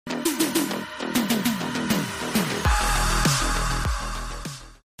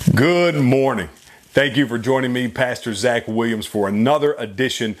Good morning. Thank you for joining me, Pastor Zach Williams, for another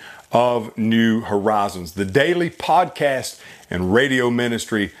edition of New Horizons, the daily podcast and radio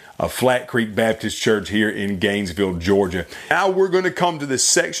ministry of Flat Creek Baptist Church here in Gainesville, Georgia. Now we're going to come to this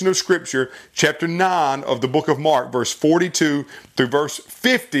section of Scripture, chapter 9 of the book of Mark, verse 42 through verse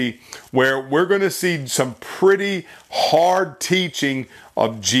 50, where we're going to see some pretty hard teaching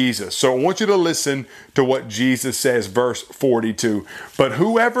of Jesus. So I want you to listen to what Jesus says, verse 42. But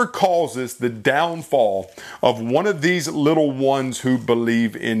whoever causes the downfall of one of these little ones who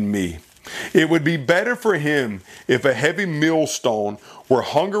believe in me, it would be better for him if a heavy millstone were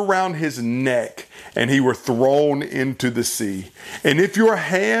hung around his neck and he were thrown into the sea. And if your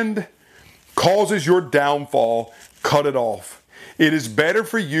hand causes your downfall, cut it off. It is better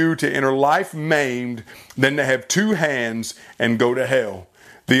for you to enter life maimed than to have two hands and go to hell,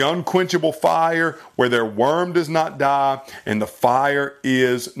 the unquenchable fire where their worm does not die and the fire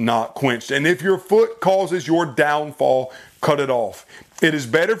is not quenched. And if your foot causes your downfall, cut it off. It is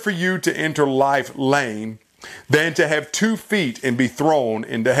better for you to enter life lame than to have 2 feet and be thrown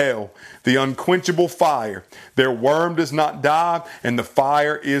into hell, the unquenchable fire. Their worm does not die and the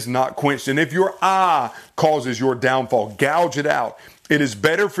fire is not quenched. And if your eye causes your downfall, gouge it out. It is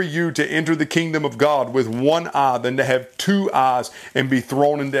better for you to enter the kingdom of God with one eye than to have 2 eyes and be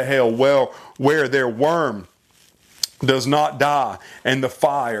thrown into hell, where their worm does not die and the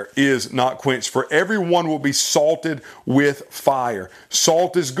fire is not quenched. For everyone will be salted with fire.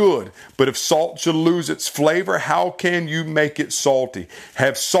 Salt is good, but if salt should lose its flavor, how can you make it salty?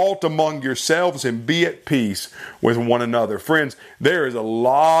 Have salt among yourselves and be at peace with one another. Friends, there is a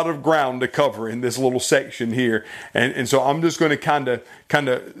lot of ground to cover in this little section here. And so I'm just going to kind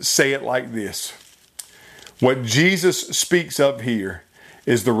of say it like this. What Jesus speaks of here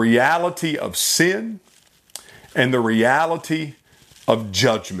is the reality of sin and the reality of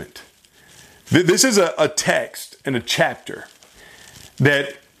judgment. This is a text and a chapter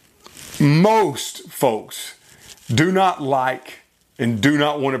that most folks do not like and do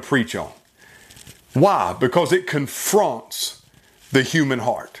not want to preach on. Why? Because it confronts the human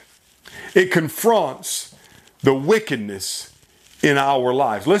heart. It confronts the wickedness in our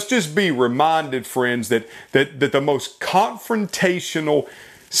lives. Let's just be reminded, friends, that the most confrontational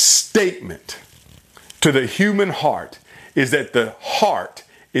statement to the human heart is that the heart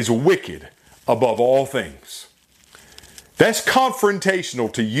is wicked above all things. That's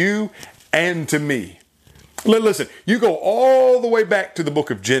confrontational to you and to me. Listen, you go all the way back to the book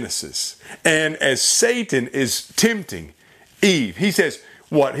of Genesis, and as Satan is tempting Eve, he says,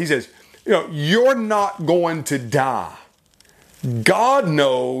 what? He says, you're not going to die. God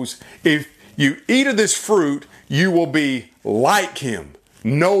knows if you eat of this fruit, you will be like him,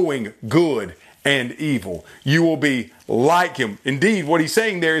 knowing good and evil. You will be like him. Indeed, what he's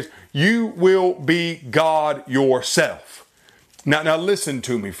saying there is you will be God yourself. Now listen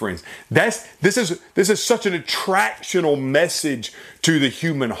to me, friends. This is such an attractional message to the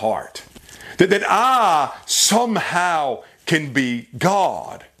human heart. That I somehow can be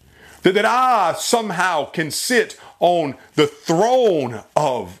God. That I somehow can sit on the throne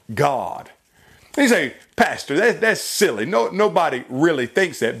of God. You say, Pastor, that's silly. Nobody really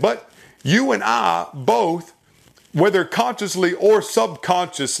thinks that. But you and I both, whether consciously or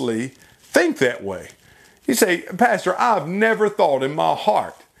subconsciously, think that way. You say, Pastor, I've never thought in my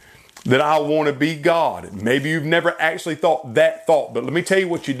heart that I want to be God. Maybe you've never actually thought that thought, but let me tell you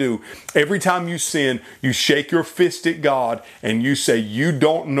what you do. Every time you sin, you shake your fist at God and you say, you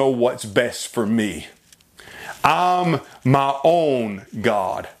don't know what's best for me. I'm my own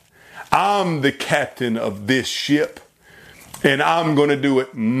God. I'm the captain of this ship. And I'm going to do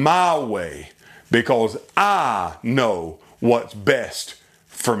it my way because I know what's best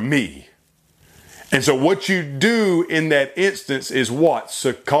for me. And so what you do in that instance is what?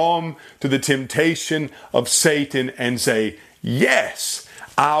 Succumb to the temptation of Satan and say, yes,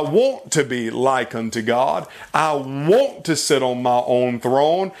 I want to be like unto God. I want to sit on my own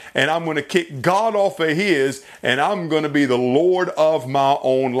throne, and I'm going to kick God off of his, and I'm going to be the Lord of my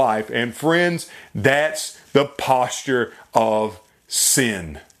own life. And friends, that's the posture of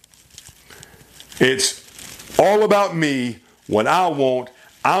sin. It's all about me, what I want.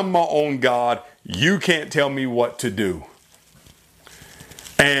 I'm my own God. You can't tell me what to do.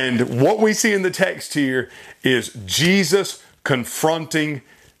 And what we see in the text here is Jesus confronting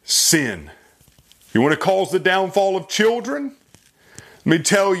sin. You want to cause the downfall of children? Let me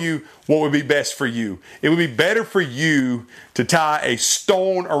tell you what would be best for you. It would be better for you to tie a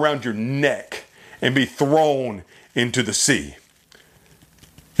stone around your neck and be thrown into the sea.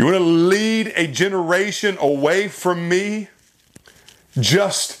 You want to lead a generation away from me?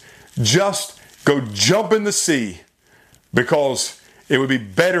 Just just go jump in the sea, because it would be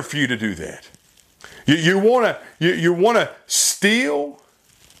better for you to do that. You want to steal?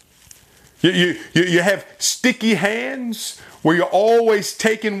 You have sticky hands where you're always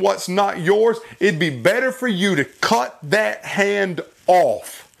taking what's not yours? It'd be better for you to cut that hand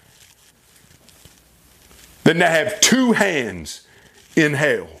off than to have two hands in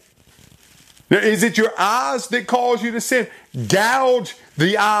hell. Now, is it your eyes that cause you to sin? Gouge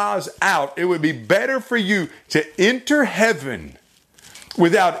the eyes out. It would be better for you to enter heaven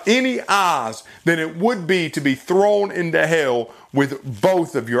without any eyes than it would be to be thrown into hell with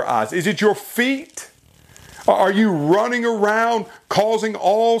both of your eyes. Is it your feet? Are you running around causing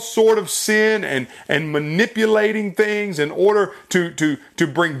all sort of sin and manipulating things in order to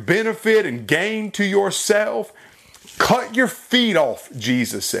bring benefit and gain to yourself? Cut your feet off,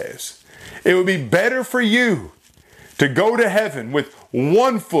 Jesus says. It would be better for you to go to heaven with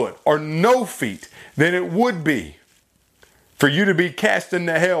one foot or no feet than it would be for you to be cast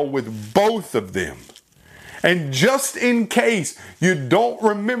into hell with both of them. And just in case you don't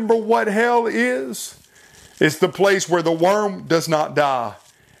remember what hell is, it's the place where the worm does not die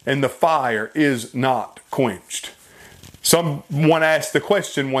and the fire is not quenched. Someone asked the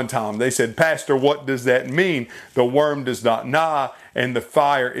question one time. They said, "Pastor, what does that mean? The worm does not die and the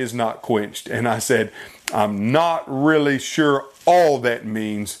fire is not quenched." And I said, "I'm not really sure all that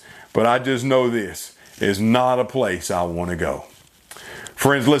means, but I just know this is not a place I want to go."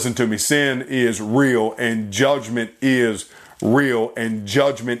 Friends, listen to me. Sin is real and judgment is real, and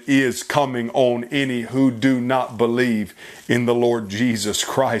judgment is coming on any who do not believe in the Lord Jesus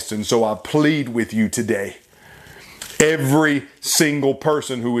Christ. And so I plead with you today, every single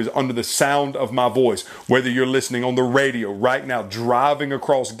person who is under the sound of my voice, whether you're listening on the radio right now, driving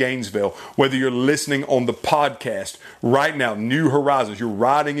across Gainesville, whether you're listening on the podcast right now, New Horizons, you're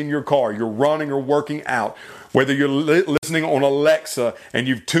riding in your car, you're running or working out, whether you're listening on Alexa and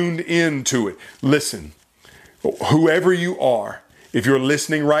you've tuned into it, listen, whoever you are, if you're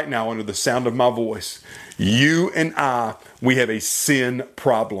listening right now under the sound of my voice, you and I, we have a sin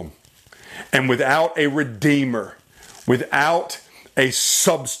problem. And without a redeemer, without a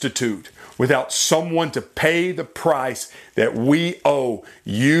substitute, without someone to pay the price that we owe,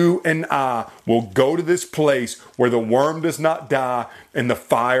 you and I will go to this place where the worm does not die and the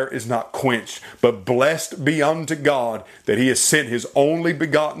fire is not quenched. But blessed be unto God that He has sent His only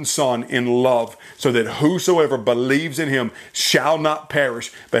begotten Son in love, so that whosoever believes in Him shall not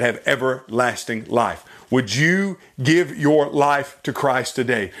perish, but have everlasting life. Would you give your life to Christ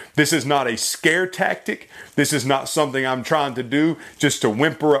today? This is not a scare tactic. This is not something I'm trying to do just to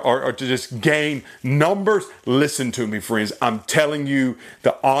whimper or to just gain numbers. Listen to me, friends. I'm telling you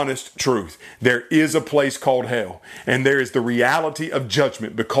the honest truth. There is a place called hell, and there is the reality of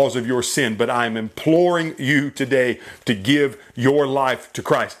judgment because of your sin. But I am imploring you today to give your life to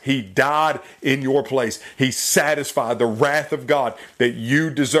Christ. He died in your place. He satisfied the wrath of God that you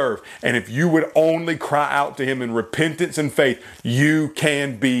deserve. And if you would only cry out to Him in repentance and faith, you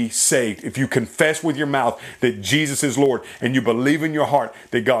can be saved. If you confess with your mouth that Jesus is Lord and you believe in your heart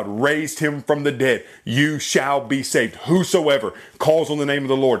that God raised Him from the dead, you shall be saved. Whosoever calls on the name of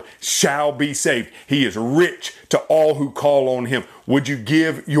the Lord shall be saved. He is rich to all who call on Him. Would you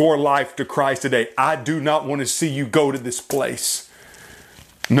give your life to Christ today? I do not want to see you go to this place.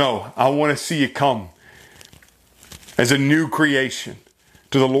 No, I want to see you come as a new creation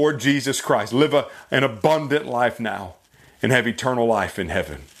to the Lord Jesus Christ. Live an abundant life now and have eternal life in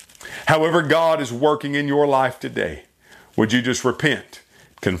heaven. However God is working in your life today, would you just repent,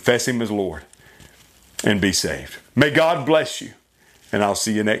 confess Him as Lord, and be saved? May God bless you, and I'll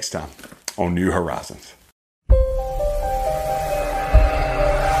see you next time on New Horizons.